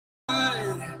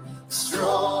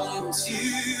strong to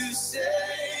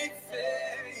stay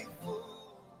faithful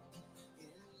in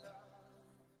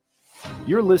love.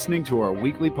 You're listening to our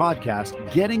weekly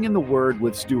podcast, Getting in the Word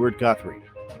with Stuart Guthrie.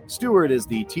 Stuart is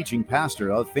the teaching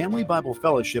pastor of Family Bible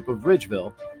Fellowship of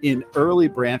Ridgeville in Early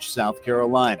Branch, South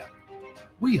Carolina.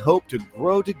 We hope to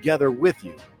grow together with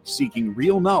you, seeking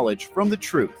real knowledge from the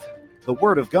truth, the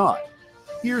Word of God.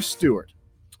 Here's Stuart.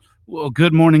 Well,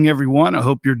 good morning, everyone. I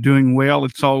hope you're doing well.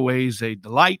 It's always a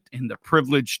delight and a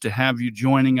privilege to have you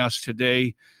joining us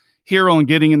today here on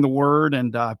Getting in the Word,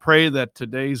 and I pray that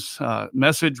today's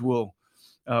message will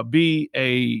be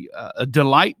a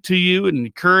delight to you, an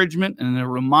encouragement, and a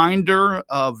reminder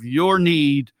of your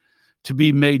need to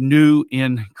be made new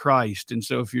in Christ. And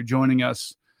so if you're joining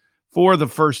us for the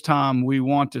first time, we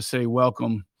want to say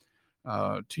welcome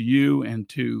to you and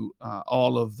to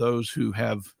all of those who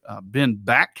have been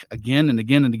back again and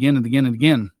again and again and again and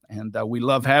again. And we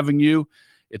love having you.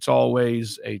 It's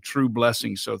always a true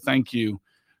blessing. So thank you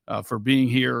for being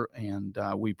here. And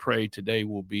we pray today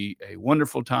will be a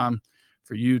wonderful time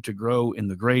for you to grow in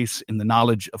the grace, in the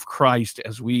knowledge of Christ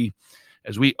as we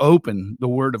open the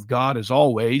Word of God as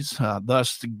always,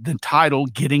 thus the title,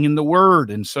 Getting in the Word.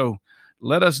 And so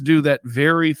let us do that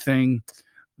very thing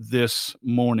this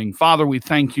morning. Father, we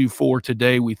thank you for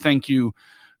today. We thank you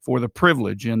for the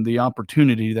privilege and the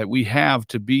opportunity that we have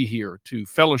to be here, to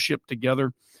fellowship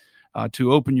together,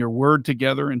 to open your Word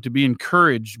together, and to be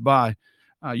encouraged by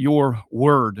your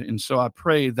Word. And so I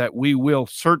pray that we will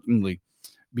certainly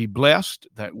be blessed,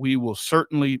 that we will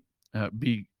certainly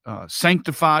be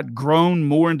sanctified, grown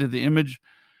more into the image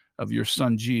of your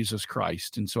Son, Jesus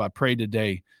Christ. And so I pray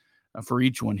today for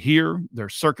each one here, their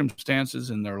circumstances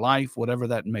in their life, whatever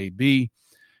that may be,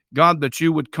 God, that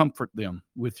you would comfort them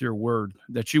with your word,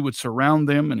 that you would surround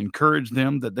them and encourage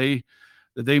them, that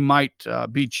they might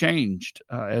be changed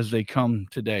as they come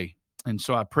today. And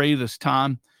so I pray this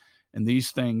time and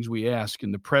these things we ask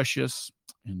in the precious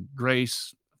and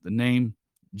grace of the name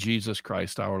Jesus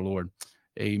Christ our Lord.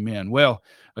 Amen. Well,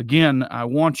 again, I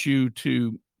want you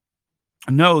to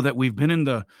know that we've been in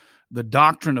the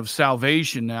doctrine of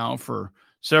salvation now for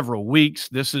several weeks.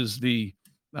 This is the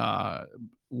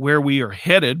where we are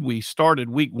headed. We started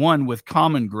week 1 with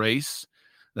common grace.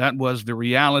 That was the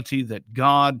reality that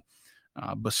God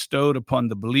bestowed upon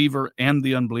the believer and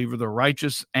the unbeliever, the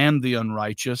righteous and the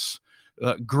unrighteous.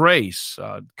 Grace,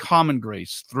 common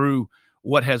grace through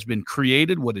what has been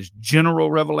created, what is general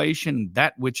revelation,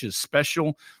 that which is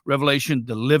special revelation,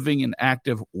 the living and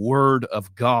active Word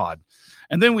of God.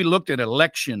 And then we looked at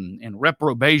election and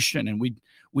reprobation, and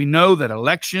we know that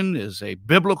election is a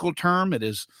biblical term. It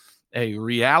is a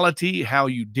reality, how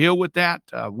you deal with that.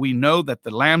 We know that the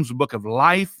Lamb's Book of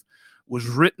Life was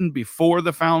written before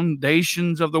the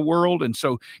foundations of the world, and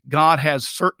so God has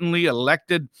certainly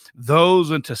elected those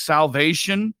into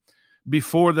salvation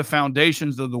before the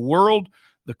foundations of the world.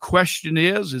 The question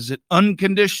is it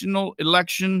unconditional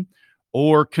election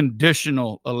or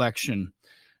conditional election?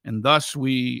 And thus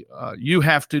you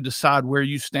have to decide where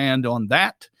you stand on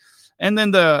that. And then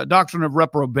the doctrine of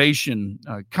reprobation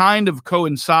kind of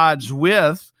coincides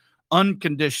with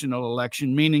unconditional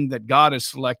election, meaning that God is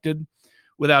selected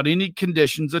without any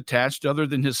conditions attached other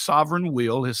than his sovereign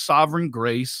will, his sovereign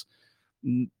grace.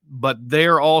 But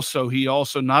he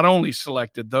also not only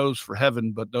selected those for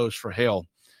heaven, but those for hell.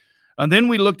 And then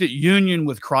we looked at union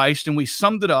with Christ, and we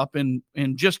summed it up in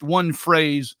just one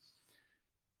phrase,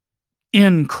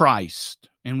 in Christ.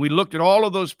 And we looked at all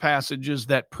of those passages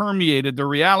that permeated the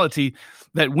reality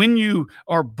that when you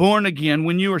are born again,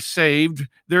 when you are saved,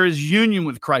 there is union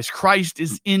with Christ. Christ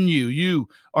is in you. You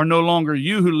are no longer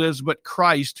you who lives, but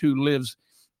Christ who lives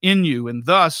in you. And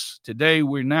thus, today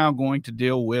we're now going to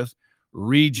deal with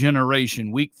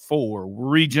regeneration. Week 4,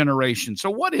 regeneration.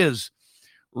 So what is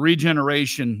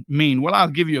regeneration mean? Well, I'll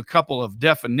give you a couple of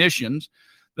definitions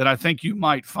that I think you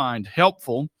might find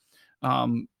helpful.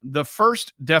 The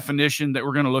first definition that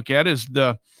we're going to look at is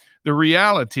the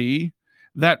reality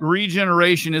that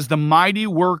regeneration is the mighty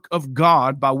work of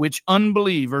God by which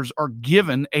unbelievers are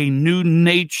given a new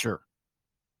nature,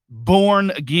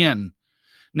 born again.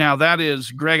 Now, that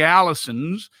is Greg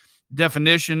Allison's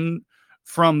definition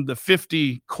from the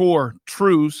 50 core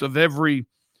truths of every,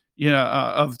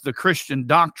 of the Christian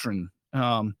doctrine,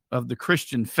 of the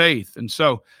Christian faith. And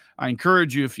so I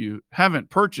encourage you, if you haven't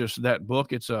purchased that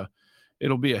book,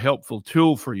 it'll be a helpful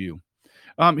tool for you.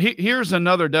 Here's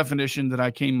another definition that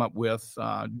I came up with.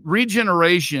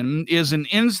 Regeneration is an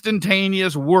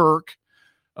instantaneous work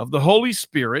of the Holy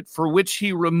Spirit for which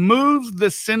he removes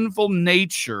the sinful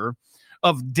nature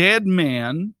of dead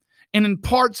man and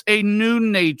imparts a new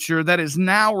nature that is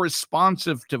now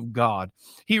responsive to God.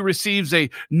 He receives a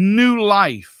new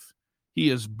life. He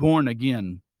is born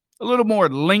again. A little more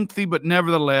lengthy, but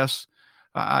nevertheless,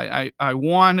 I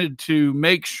wanted to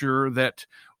make sure that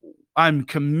I'm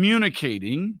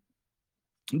communicating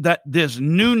that this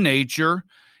new nature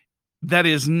that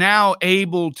is now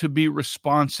able to be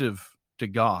responsive to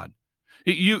God.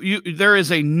 There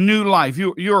is a new life.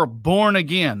 You're born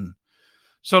again.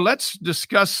 So let's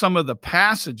discuss some of the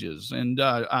passages, and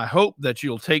I hope that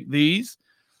you'll take these,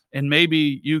 and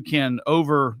maybe you can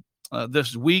over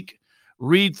this week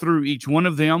read through each one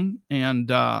of them,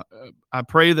 and I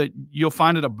pray that you'll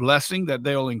find it a blessing, that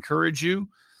they'll encourage you,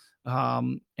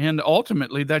 and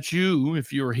ultimately that you,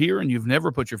 if you're here and you've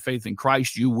never put your faith in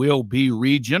Christ, you will be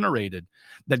regenerated,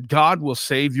 that God will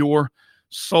save your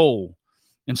soul.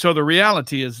 And so the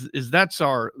reality is that's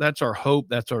our hope,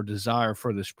 that's our desire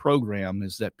for this program,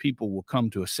 is that people will come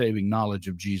to a saving knowledge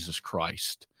of Jesus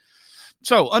Christ.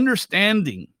 So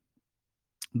understanding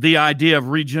the idea of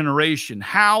regeneration,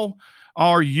 how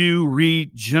are you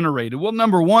regenerated? Well,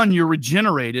 number one, you're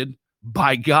regenerated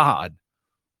by God.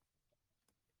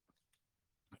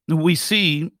 We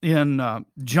see in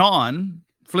John,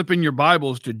 flipping your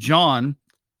Bibles to John,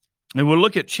 and we'll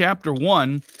look at chapter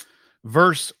 1,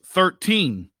 verse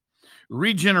 13.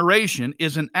 Regeneration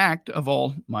is an act of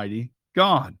Almighty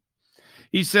God.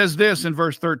 He says this in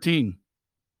verse 13.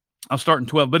 I'll start in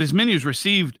 12. But as many as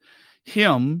received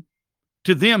him,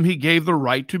 to them he gave the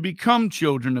right to become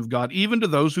children of God, even to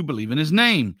those who believe in his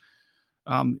name.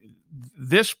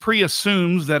 This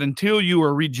preassumes that until you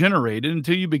are regenerated,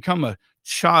 until you become a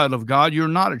child of God, you're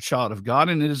not a child of God,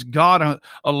 and it is God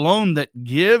alone that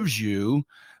gives you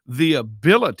the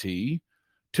ability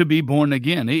to be born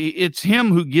again. It's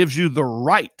him who gives you the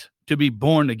right to be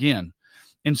born again.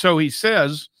 And so he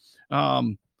says,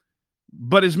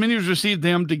 but as many as received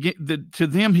them, to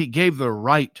them he gave the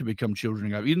right to become children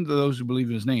of God, even to those who believe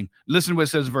in his name. Listen to what it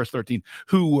says in verse 13,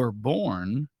 who were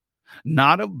born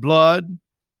not of blood,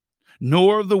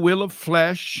 nor of the will of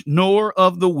flesh, nor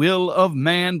of the will of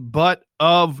man, but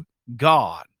of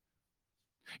God.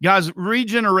 Guys,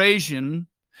 regeneration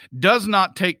does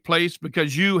not take place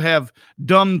because you have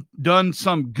done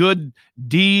some good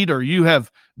deed or you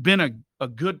have been a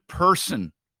good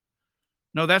person.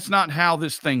 No, that's not how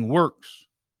this thing works.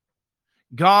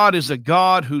 God is a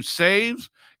God who saves.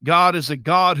 God is a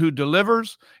God who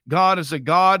delivers. God is a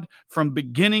God from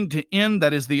beginning to end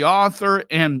that is the author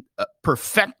and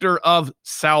perfecter of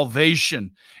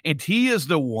salvation. And he is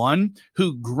the one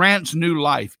who grants new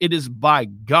life. It is by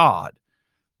God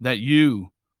that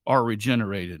you are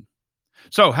regenerated.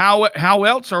 So how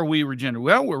else are we regenerated?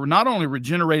 Well, we're not only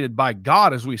regenerated by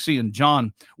God, as we see in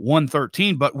John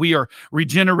 1:13, but we are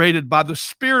regenerated by the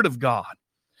Spirit of God.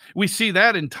 We see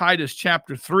that in Titus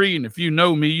chapter 3, and if you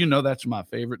know me, you know that's my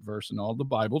favorite verse in all the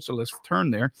Bible, so let's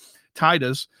turn there.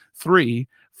 Titus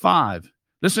 3:5.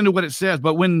 Listen to what it says.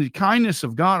 But when the kindness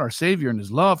of God, our Savior, and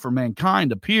his love for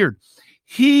mankind appeared,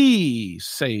 he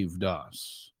saved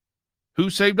us. Who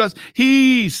saved us?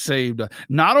 He saved us.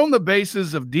 Not on the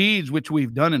basis of deeds which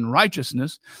we've done in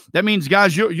righteousness. That means,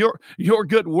 guys, your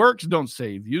good works don't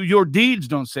save you. Your deeds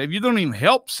don't save you. They don't even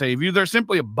help save you. They're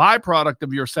simply a byproduct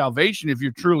of your salvation if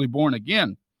you're truly born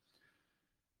again.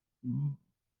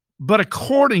 But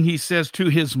according, he says, to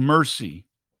his mercy.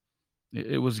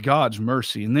 It was God's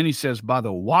mercy. And then he says, by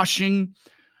the washing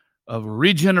of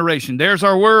regeneration. There's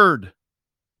our word.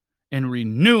 And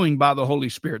renewing by the Holy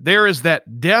Spirit. There is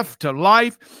that death to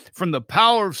life, from the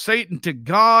power of Satan to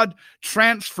God,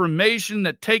 transformation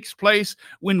that takes place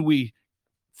when we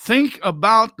think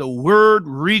about the word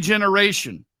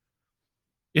regeneration.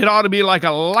 It ought to be like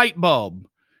a light bulb.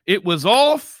 It was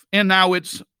off and now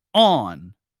it's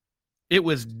on. It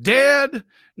was dead,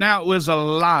 now it was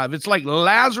alive. It's like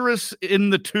Lazarus in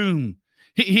the tomb.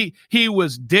 He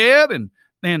was dead,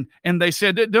 and they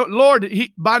said, Lord,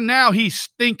 by now he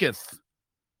stinketh.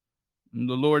 And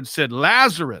the Lord said,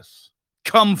 Lazarus,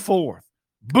 come forth.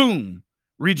 Boom,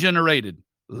 regenerated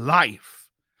life.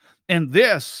 And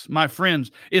this, my friends,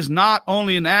 is not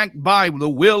only an act by the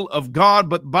will of God,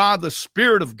 but by the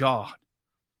Spirit of God.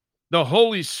 The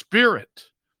Holy Spirit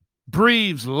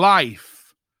breathes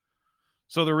life.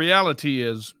 So the reality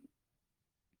is,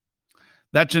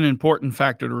 that's an important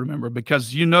factor to remember,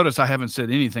 because you notice I haven't said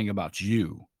anything about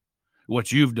you,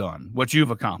 what you've done, what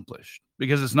you've accomplished,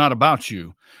 because it's not about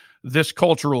you. This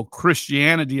cultural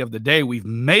Christianity of the day, we've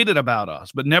made it about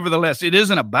us, but nevertheless, it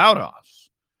isn't about us.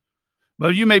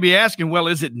 But you may be asking, well,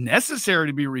 is it necessary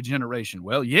to be regeneration?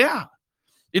 Well, yeah,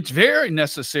 it's very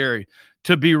necessary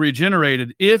to be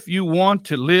regenerated if you want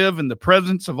to live in the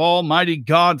presence of Almighty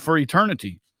God for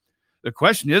eternity. The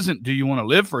question isn't, do you want to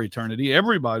live for eternity?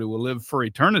 Everybody will live for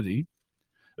eternity.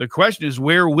 The question is,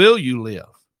 where will you live?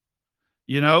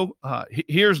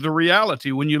 Here's the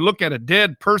reality. When you look at a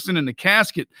dead person in the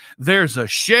casket, there's a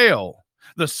shell.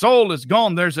 The soul is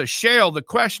gone. There's a shell. The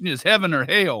question is heaven or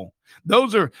hell.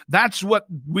 That's what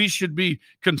we should be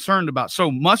concerned about. So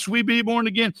must we be born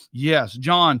again? Yes.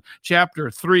 John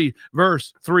chapter 3,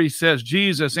 verse 3 says,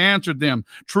 Jesus answered them,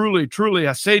 truly, truly,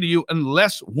 I say to you,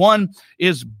 unless one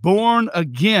is born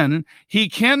again, he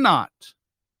cannot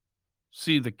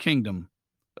see the kingdom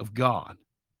of God.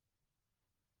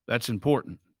 That's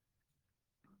important.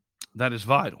 That is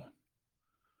vital.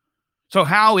 So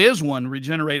how is one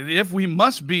regenerated? If we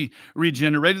must be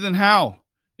regenerated, then how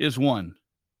is one?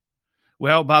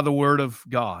 Well, by the word of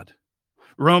God.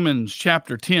 Romans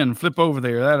chapter 10, flip over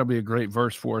there. That'll be a great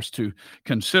verse for us to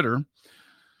consider.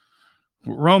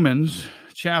 Romans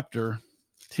chapter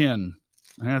 10.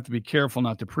 I have to be careful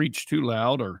not to preach too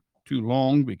loud or too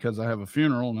long because I have a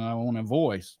funeral and I won't have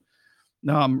voice.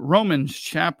 Romans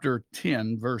chapter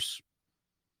 10, verse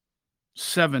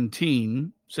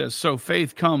 17 says, so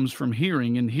faith comes from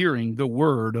hearing, and hearing the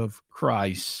word of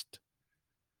Christ.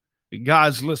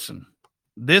 Guys, listen.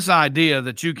 This idea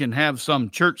that you can have some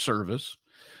church service,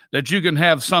 that you can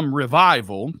have some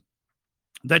revival,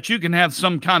 that you can have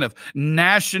some kind of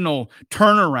national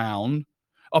turnaround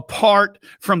apart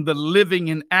from the living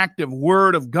and active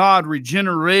word of God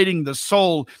regenerating the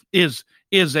soul is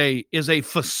a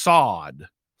facade.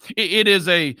 It is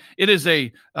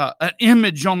an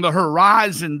image on the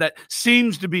horizon that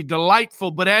seems to be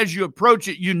delightful, but as you approach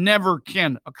it, you never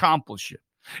can accomplish it.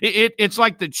 It's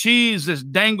like the cheese that's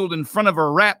dangled in front of a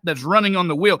rat that's running on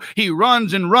the wheel. He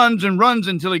runs and runs and runs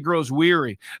until he grows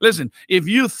weary. Listen, if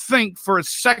you think for a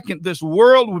second this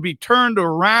world would be turned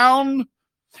around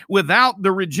without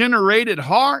the regenerated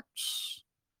hearts,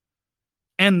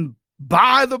 and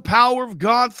by the power of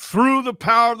God, through the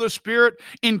power of the Spirit,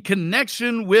 in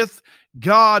connection with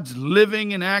God's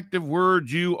living and active word,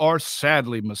 you are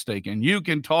sadly mistaken. You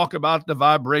can talk about the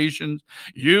vibrations.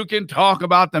 You can talk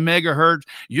about the megahertz.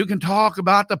 You can talk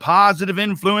about the positive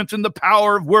influence and the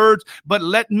power of words. But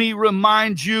let me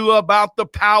remind you about the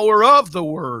power of the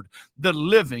word. The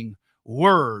living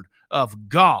word of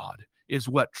God is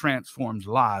what transforms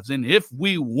lives. And if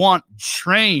we want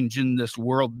change in this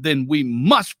world, then we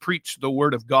must preach the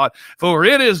word of God, for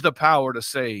it is the power to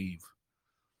save.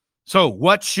 So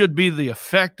what should be the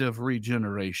effect of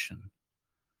regeneration?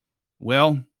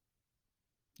 Well,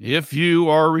 if you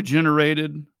are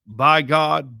regenerated by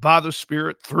God, by the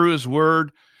Spirit, through his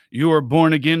word, you are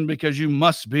born again because you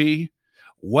must be.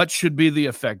 What should be the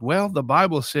effect? Well, the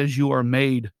Bible says you are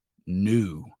made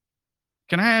new.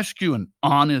 Can I ask you an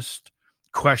honest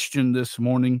question this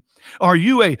morning? Are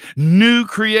you a new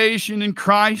creation in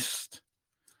Christ?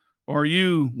 Or are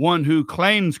you one who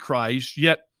claims Christ,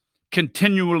 yet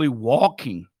continually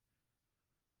walking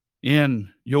in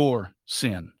your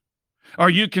sin? Are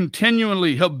you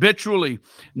continually, habitually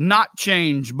not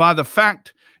changed by the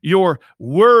fact your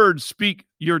words speak,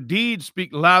 your deeds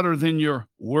speak louder than your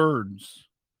words?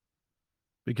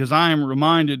 Because I am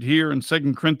reminded here in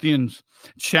 2 Corinthians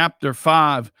chapter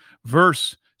 5,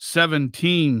 verse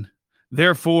 17,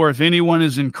 therefore, if anyone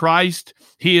is in Christ,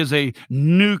 he is a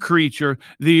new creature.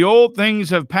 The old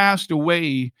things have passed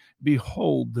away.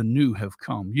 Behold, the new have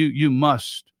come. You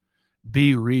must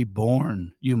be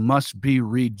reborn. You must be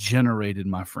regenerated,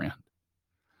 my friend.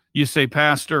 You say,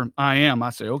 Pastor, I am. I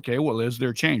say, okay, well, is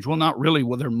there change? Well, not really.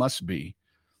 Well, there must be.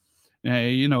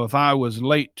 If I was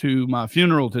late to my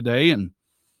funeral today and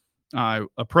I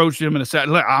approached him and I said,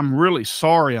 I'm really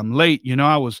sorry I'm late.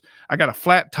 I got a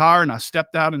flat tire and I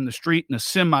stepped out in the street and a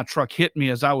semi truck hit me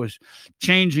as I was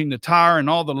changing the tire and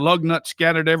all the lug nuts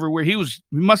scattered everywhere. He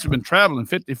must have been traveling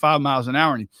 55 miles an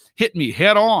hour and he hit me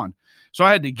head on. So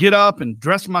I had to get up and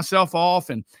dress myself off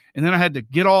and then I had to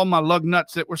get all my lug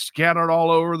nuts that were scattered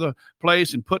all over the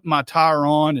place and put my tire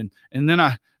on and then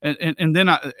I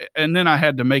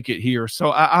had to make it here. So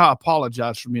I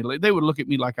apologize for me. They would look at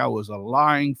me like I was a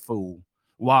lying fool.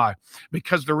 Why?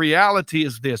 Because the reality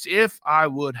is this: if I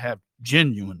would have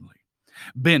genuinely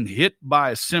been hit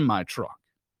by a semi truck,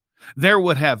 there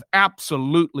would have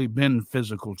absolutely been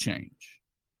physical change.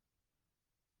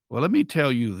 Well, let me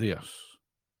tell you this: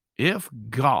 if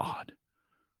God,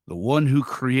 the one who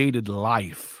created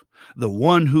life, the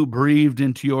one who breathed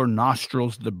into your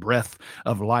nostrils the breath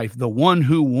of life, the one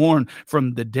who warned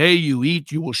from the day you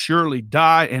eat, you will surely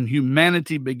die, and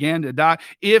humanity began to die.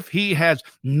 If he has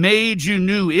made you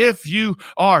new, if you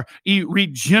are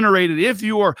regenerated, if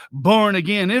you are born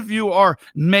again, if you are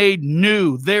made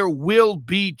new, there will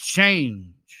be change,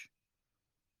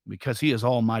 because he is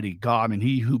Almighty God, and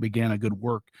he who began a good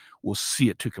work will see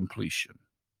it to completion.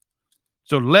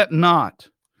 So let not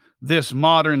this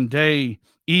modern day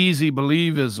easy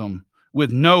believism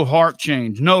with no heart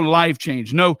change, no life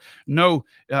change, no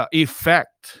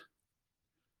effect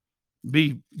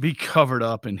be covered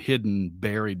up and hidden,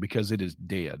 buried, because it is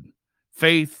dead.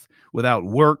 Faith without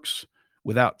works,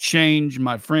 without change,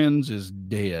 my friends, is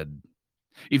dead.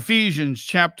 Ephesians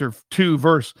chapter 2,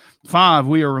 verse 5,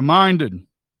 we are reminded,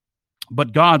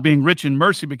 but God, being rich in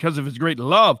mercy because of his great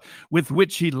love with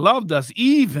which he loved us,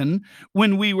 even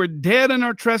when we were dead in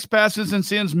our trespasses and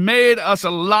sins, made us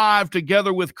alive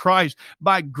together with Christ.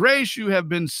 By grace you have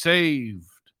been saved.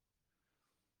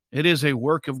 It is a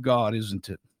work of God, isn't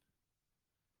it?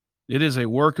 It is a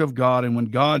work of God, and when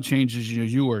God changes you,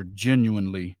 you are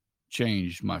genuinely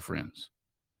changed, my friends.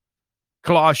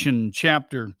 Colossians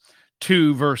chapter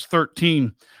 2, verse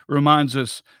 13 reminds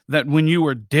us that when you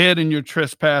were dead in your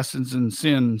trespasses and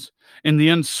sins, in the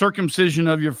uncircumcision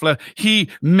of your flesh, he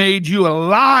made you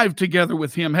alive together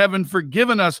with him, having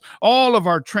forgiven us all of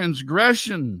our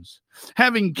transgressions,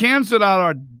 having canceled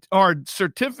out our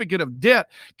certificate of debt,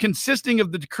 consisting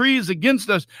of the decrees against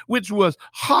us, which was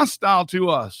hostile to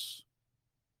us.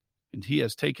 And he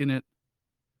has taken it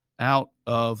out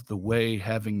of the way,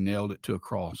 having nailed it to a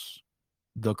cross.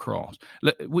 The cross.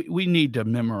 We need to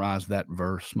memorize that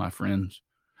verse, my friends,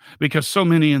 because so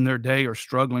many in their day are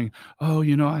struggling. Oh,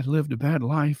 I lived a bad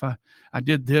life. I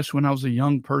did this when I was a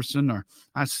young person, or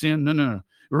I sinned. No.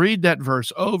 Read that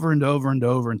verse over and over and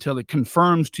over until it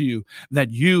confirms to you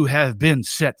that you have been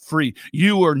set free.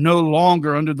 You are no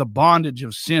longer under the bondage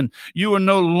of sin. You are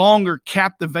no longer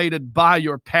captivated by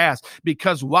your past,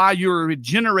 because while you're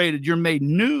regenerated, you're made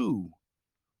new.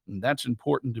 And that's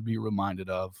important to be reminded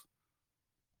of.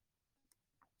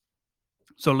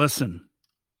 So listen,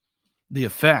 the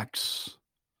effects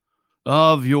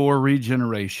of your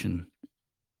regeneration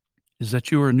is that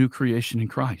you are a new creation in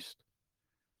Christ.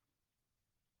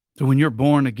 So when you're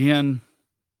born again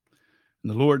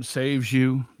and the Lord saves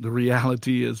you, the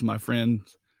reality is, my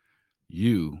friends,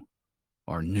 you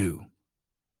are new.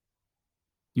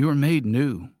 You are made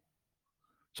new.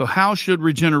 So how should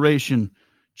regeneration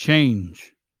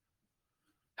change?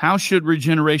 How should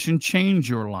regeneration change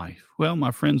your life? Well,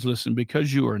 my friends, listen,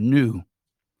 because you are new,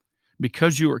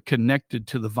 because you are connected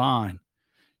to the vine.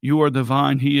 You are the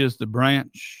vine, he is the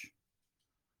branch.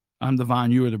 I'm the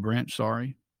vine, you are the branch,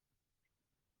 sorry.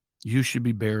 You should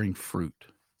be bearing fruit.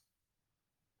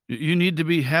 You need to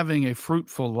be having a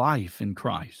fruitful life in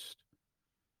Christ.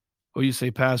 Well, you say,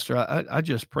 Pastor, I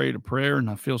just prayed a prayer and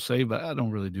I feel saved, but I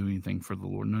don't really do anything for the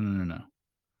Lord. No.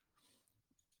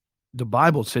 The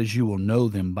Bible says you will know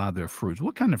them by their fruits.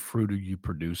 What kind of fruit are you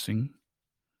producing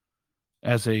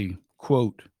as a,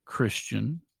 quote,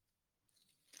 Christian?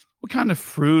 What kind of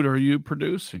fruit are you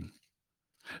producing?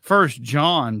 1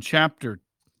 John chapter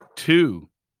 2,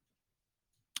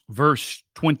 verse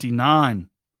 29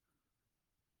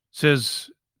 says,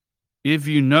 if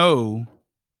you know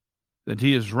that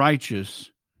he is righteous,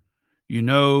 you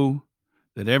know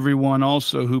that everyone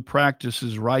also who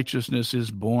practices righteousness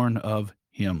is born of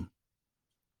him.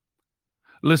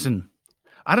 Listen,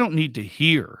 I don't need to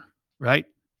hear, right,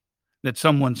 that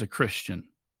someone's a Christian.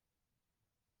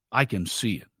 I can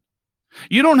see it.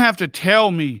 You don't have to tell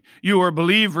me you are a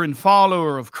believer and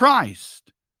follower of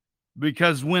Christ,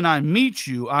 because when I meet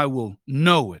you, I will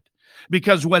know it,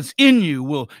 because what's in you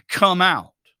will come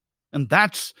out. And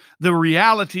that's the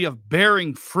reality of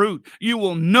bearing fruit. You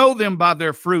will know them by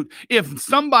their fruit. If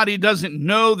somebody doesn't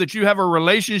know that you have a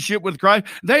relationship with Christ,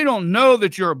 they don't know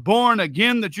that you're born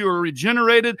again, that you are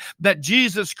regenerated, that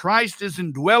Jesus Christ is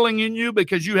indwelling in you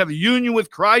because you have a union with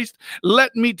Christ.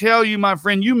 Let me tell you, my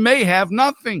friend, you may have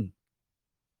nothing.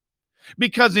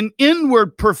 Because an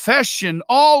inward profession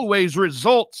always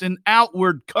results in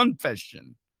outward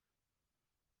confession.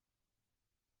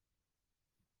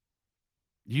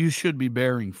 You should be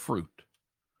bearing fruit.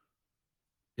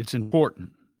 It's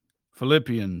important.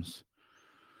 Philippians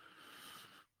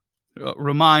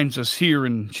reminds us here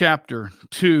in chapter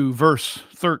 2, verse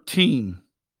 13,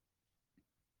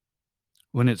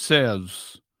 when it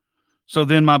says, so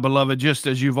then, my beloved, just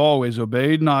as you've always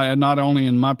obeyed, not only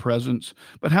in my presence,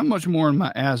 but how much more in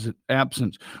my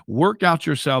absence, work out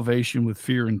your salvation with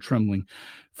fear and trembling,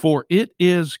 for it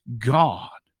is God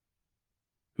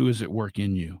who is at work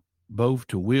in you, both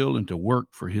to will and to work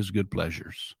for his good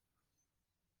pleasures.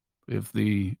 If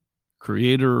the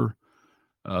creator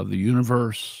of the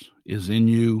universe is in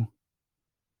you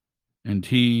and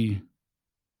he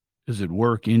is at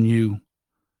work in you,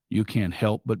 you can't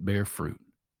help but bear fruit.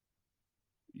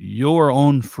 Your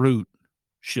own fruit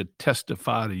should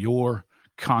testify to your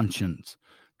conscience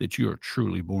that you are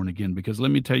truly born again. Because let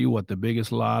me tell you what the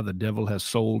biggest lie the devil has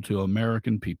sold to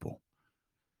American people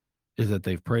is that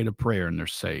they've prayed a prayer and they're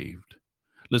saved.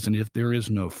 Listen, if there is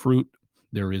no fruit,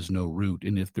 there is no root.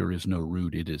 And if there is no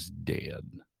root, it is dead.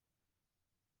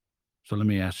 So let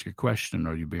me ask you a question.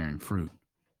 Are you bearing fruit?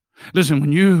 Listen,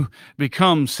 when you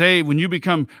become saved, when you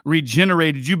become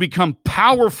regenerated, you become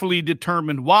powerfully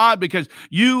determined. Why? Because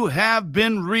you have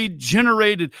been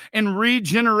regenerated. And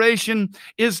regeneration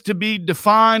is to be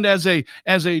defined as a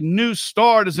new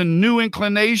start, as a new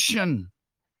inclination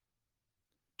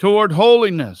toward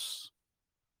holiness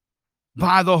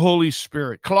by the Holy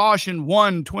Spirit. Colossians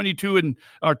 1:21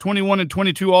 and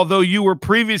 22, although you were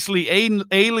previously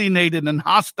alienated and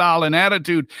hostile in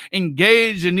attitude,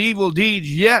 engaged in evil deeds,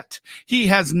 yet he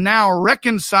has now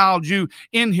reconciled you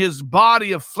in his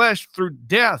body of flesh through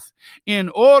death in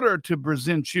order to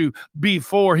present you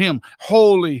before him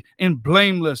holy and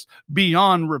blameless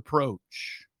beyond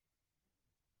reproach.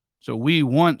 So we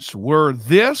once were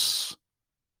this,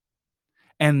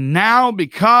 and now,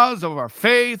 because of our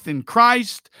faith in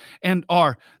Christ and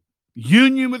our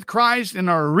union with Christ and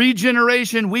our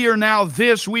regeneration, we are now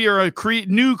this. We are a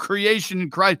new creation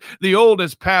in Christ. The old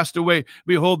has passed away.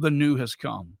 Behold, the new has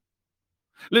come.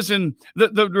 Listen,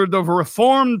 the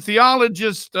Reformed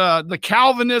theologist, the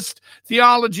Calvinist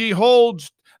theology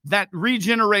holds that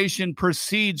regeneration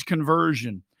precedes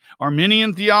conversion.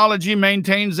 Arminian theology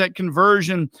maintains that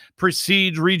conversion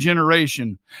precedes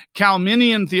regeneration.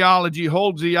 Calvinian theology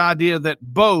holds the idea that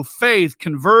both faith,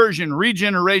 conversion,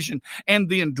 regeneration, and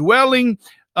the indwelling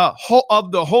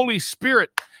of the Holy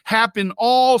Spirit happen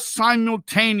all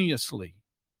simultaneously.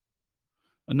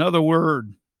 Another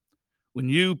word, when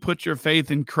you put your faith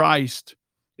in Christ,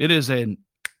 it is an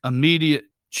immediate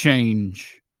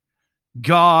change.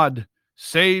 God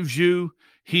saves you.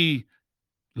 He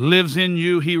lives in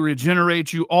you. He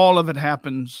regenerates you. All of it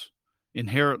happens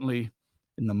inherently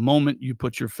in the moment you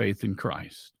put your faith in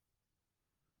Christ.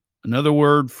 Another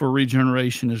word for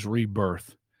regeneration is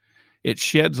rebirth. It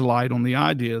sheds light on the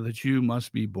idea that you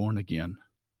must be born again.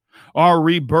 Our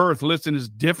rebirth, listen, is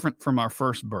different from our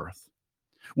first birth.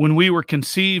 When we were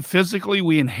conceived physically,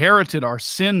 we inherited our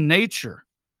sin nature,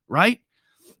 right?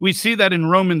 We see that in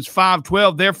Romans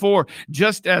 5:12. Therefore,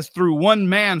 just as through one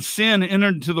man sin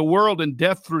entered into the world and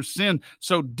death through sin,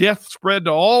 so death spread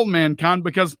to all mankind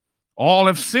because all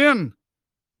have sinned.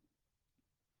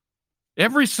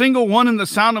 Every single one in the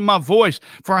sound of my voice,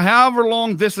 for however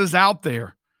long this is out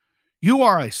there, you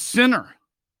are a sinner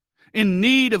in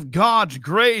need of God's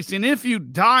grace. And if you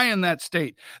die in that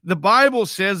state, the Bible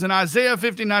says in Isaiah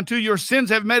 59:2, your sins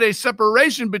have made a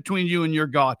separation between you and your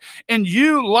God. And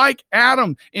you, like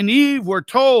Adam and Eve, were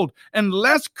told,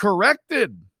 unless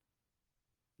corrected,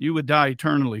 you would die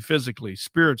eternally, physically,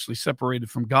 spiritually separated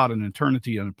from God in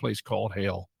eternity in a place called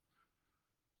hell.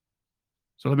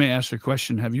 So let me ask you a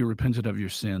question. Have you repented of your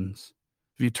sins?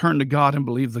 Have you turned to God and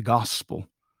believed the gospel?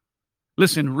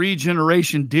 Listen,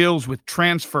 regeneration deals with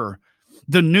transfer.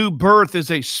 The new birth is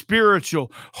a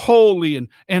spiritual, holy,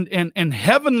 and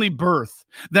heavenly birth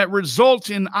that results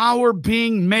in our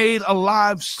being made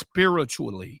alive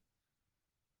spiritually.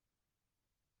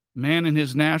 Man in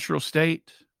his natural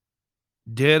state,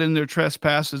 dead in their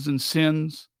trespasses and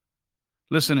sins.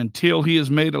 Listen, until he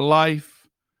is made alive,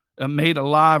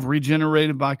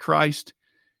 regenerated by Christ,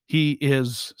 he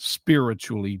is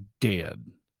spiritually dead.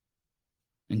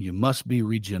 And you must be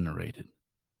regenerated.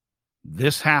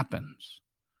 This happens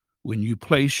when you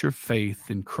place your faith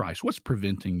in Christ. What's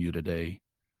preventing you today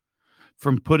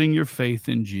from putting your faith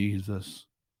in Jesus?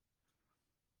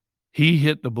 He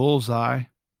hit the bullseye.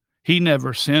 He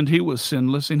never sinned. He was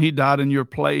sinless, and he died in your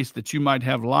place that you might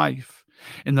have life.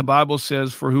 And the Bible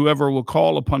says, for whoever will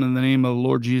call upon in the name of the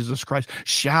Lord Jesus Christ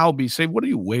shall be saved. What are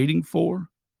you waiting for?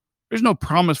 There's no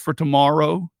promise for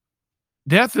tomorrow.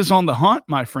 Death is on the hunt,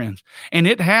 my friends, and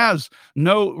it has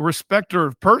no respecter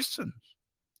of persons.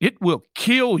 It will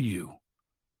kill you.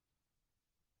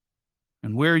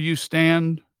 And where you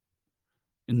stand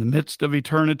in the midst of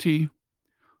eternity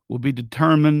will be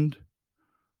determined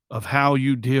of how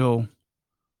you deal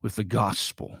with the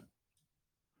gospel.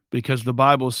 Because the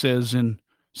Bible says in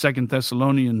 2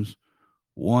 Thessalonians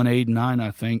 1:8-9, I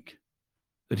think,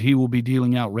 that he will be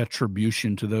dealing out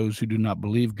retribution to those who do not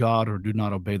believe God or do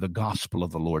not obey the gospel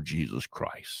of the Lord Jesus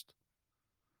Christ.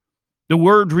 The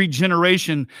word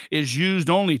regeneration is used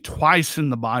only twice in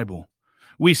the Bible.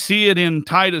 We see it in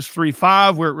Titus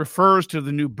 3:5, where it refers to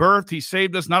the new birth. He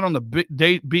saved us not on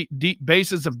the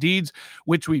basis of deeds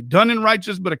which we've done in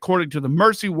righteousness, but according to the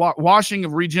mercy, washing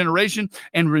of regeneration,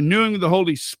 and renewing of the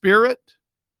Holy Spirit.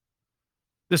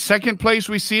 The second place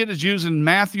we see it is used in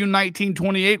Matthew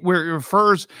 19:28, where it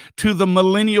refers to the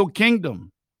millennial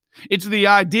kingdom. It's the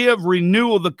idea of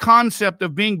renewal. The concept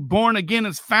of being born again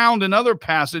is found in other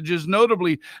passages,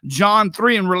 notably John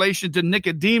 3 in relation to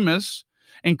Nicodemus,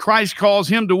 and Christ calls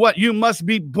him to what? You must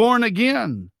be born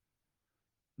again.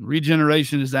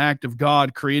 Regeneration is the act of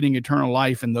God creating eternal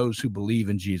life in those who believe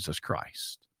in Jesus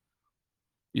Christ.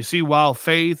 You see, while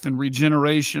faith and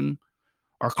regeneration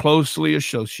are closely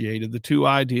associated, the two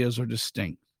ideas are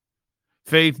distinct.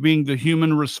 Faith being the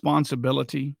human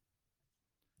responsibility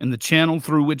and the channel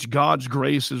through which God's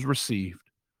grace is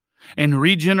received, and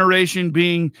regeneration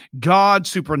being God's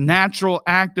supernatural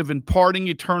act of imparting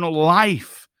eternal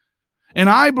life. And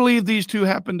I believe these two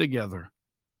happen together.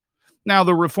 Now,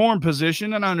 the Reformed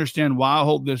position, and I understand why I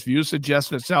hold this view, suggests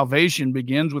that salvation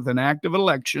begins with an act of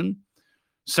election,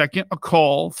 second, a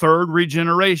call, third,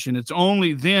 regeneration. It's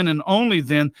only then and only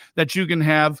then that you can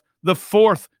have the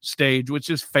fourth stage, which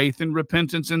is faith and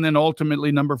repentance, and then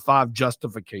ultimately, number 5,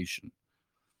 justification.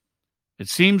 It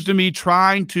seems to me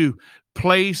trying to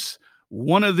place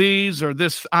one of these or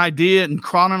this idea in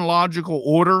chronological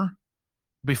order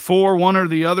before one or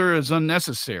the other is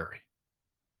unnecessary.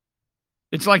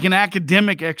 It's like an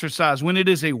academic exercise when it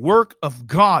is a work of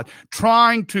God.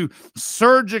 Trying to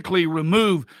surgically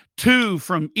remove two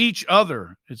from each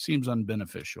other, it seems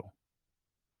unbeneficial.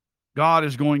 God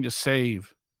is going to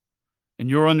save. And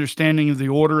your understanding of the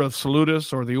order of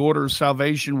salutis or the order of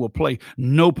salvation will play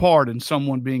no part in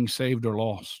someone being saved or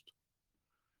lost.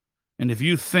 And if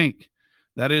you think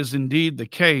that is indeed the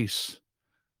case,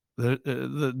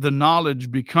 the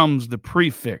knowledge becomes the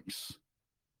prefix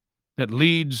that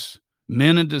leads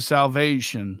men into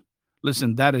salvation.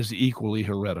 Listen, that is equally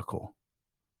heretical.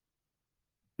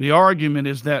 The argument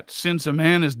is that since a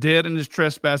man is dead in his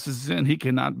trespasses and sin, he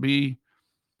cannot be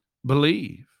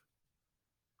believed.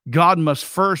 God must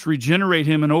first regenerate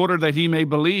him in order that he may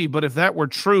believe. But if that were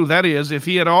true, that is, if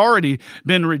he had already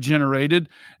been regenerated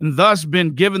and thus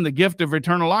been given the gift of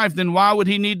eternal life, then why would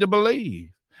he need to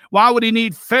believe? Why would he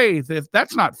need faith if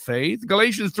that's not faith?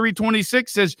 Galatians 3:26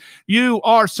 says, you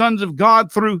are sons of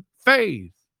God through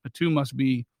faith. The two must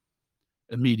be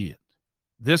immediate.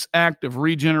 This act of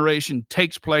regeneration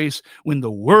takes place when the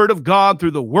Word of God,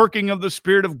 through the working of the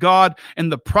Spirit of God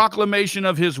and the proclamation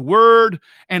of His Word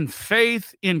and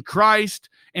faith in Christ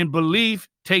and belief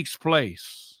takes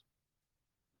place.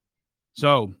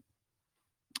 So,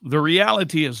 the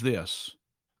reality is this.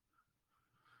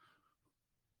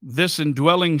 This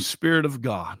indwelling Spirit of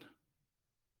God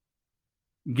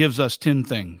gives us 10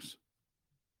 things.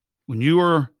 When you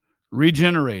are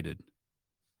regenerated,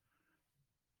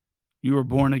 you are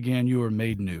born again, you are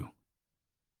made new.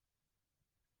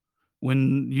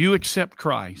 When you accept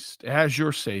Christ as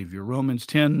your Savior, Romans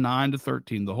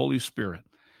 10:9-13, the Holy Spirit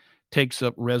takes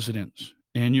up residence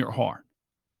in your heart,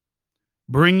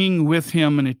 bringing with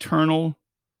him an eternal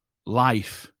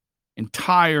life,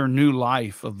 entire new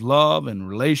life of love and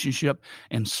relationship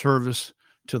and service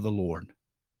to the Lord.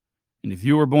 And if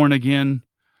you are born again,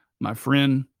 my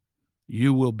friend,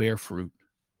 you will bear fruit.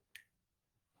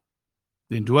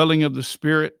 The indwelling of the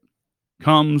Spirit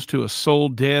comes to a soul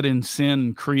dead in sin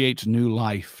and creates new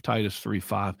life, Titus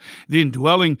 3:5. The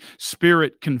indwelling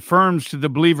Spirit confirms to the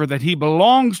believer that he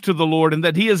belongs to the Lord and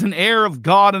that he is an heir of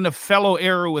God and a fellow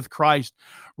heir with Christ,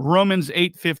 Romans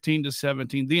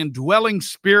 8:15-17. The indwelling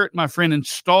Spirit, my friend,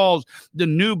 installs the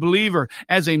new believer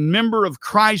as a member of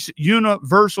Christ's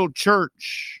universal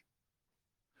church.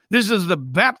 This is the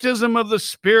baptism of the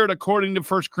Spirit according to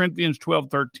 1 Corinthians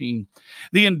 12:13.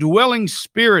 The indwelling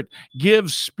Spirit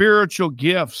gives spiritual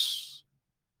gifts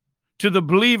to the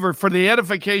believer for the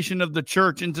edification of the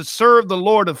church and to serve the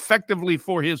Lord effectively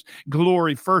for his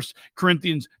glory, 1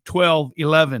 Corinthians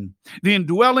 12:11. The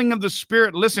indwelling of the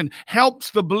Spirit, listen,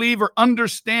 helps the believer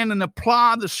understand and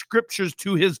apply the Scriptures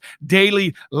to his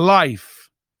daily life,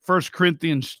 1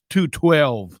 Corinthians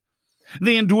 2:12.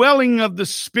 The indwelling of the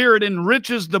Spirit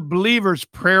enriches the believer's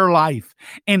prayer life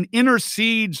and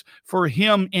intercedes for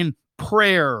him in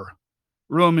prayer.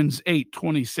 Romans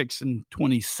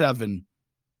 8:26-27.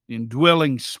 The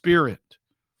indwelling Spirit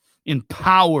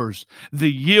empowers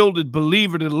the yielded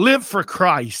believer to live for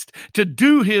Christ, to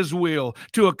do his will,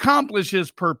 to accomplish his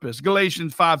purpose.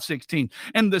 Galatians 5:16.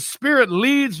 And the Spirit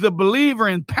leads the believer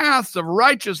in paths of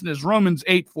righteousness. Romans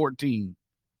 8:14.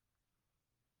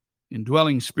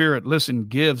 Indwelling Spirit, listen,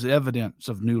 gives evidence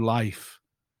of new life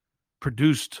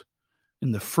produced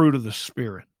in the fruit of the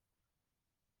Spirit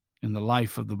in the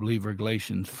life of the believer,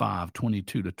 Galatians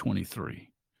 5:22-23.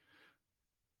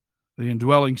 The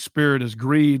indwelling Spirit is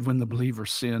grieved when the believer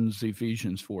sins,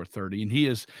 Ephesians 4:30, and he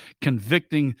is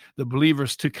convicting the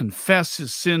believers to confess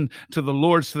his sin to the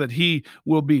Lord so that he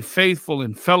will be faithful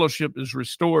and fellowship is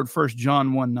restored, 1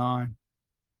 John 1:9.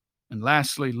 And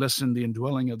lastly, listen, the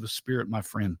indwelling of the Spirit, my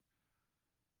friend,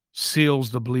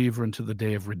 seals the believer into the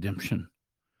day of redemption,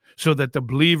 so that the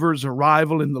believer's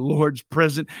arrival in the Lord's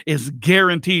presence is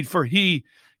guaranteed, for he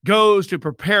goes to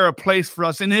prepare a place for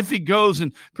us. And if he goes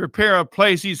and prepare a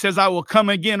place, he says, I will come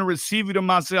again and receive you to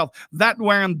myself, that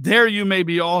where I'm there you may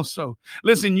be also.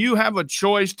 Listen, you have a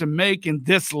choice to make in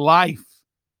this life.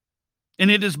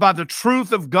 And it is by the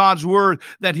truth of God's word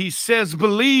that he says,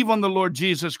 believe on the Lord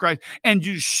Jesus Christ, and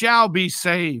you shall be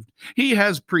saved. He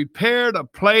has prepared a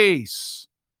place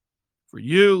for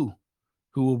you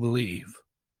who will believe.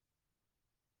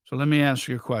 So let me ask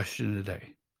you a question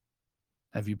today.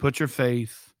 Have you put your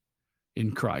faith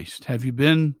in Christ? Have you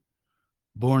been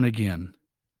born again?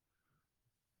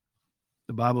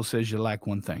 The Bible says you lack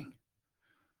one thing.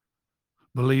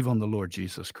 Believe on the Lord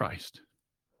Jesus Christ,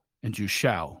 and you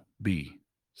shall be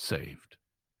saved.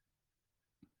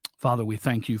 Father, we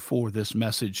thank you for this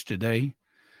message today.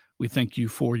 We thank you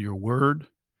for your word,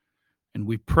 and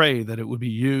we pray that it would be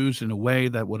used in a way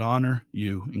that would honor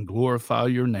you and glorify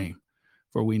your name.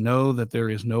 For we know that there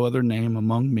is no other name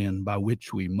among men by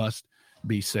which we must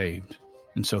be saved.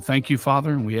 And so thank you,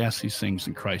 Father, and we ask these things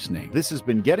in Christ's name. This has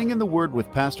been Getting in the Word with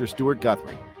Pastor Stuart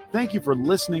Guthrie. Thank you for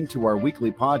listening to our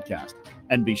weekly podcast.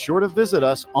 And be sure to visit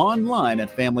us online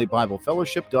at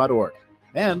familybiblefellowship.org.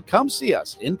 And come see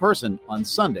us in person on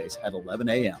Sundays at 11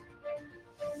 a.m.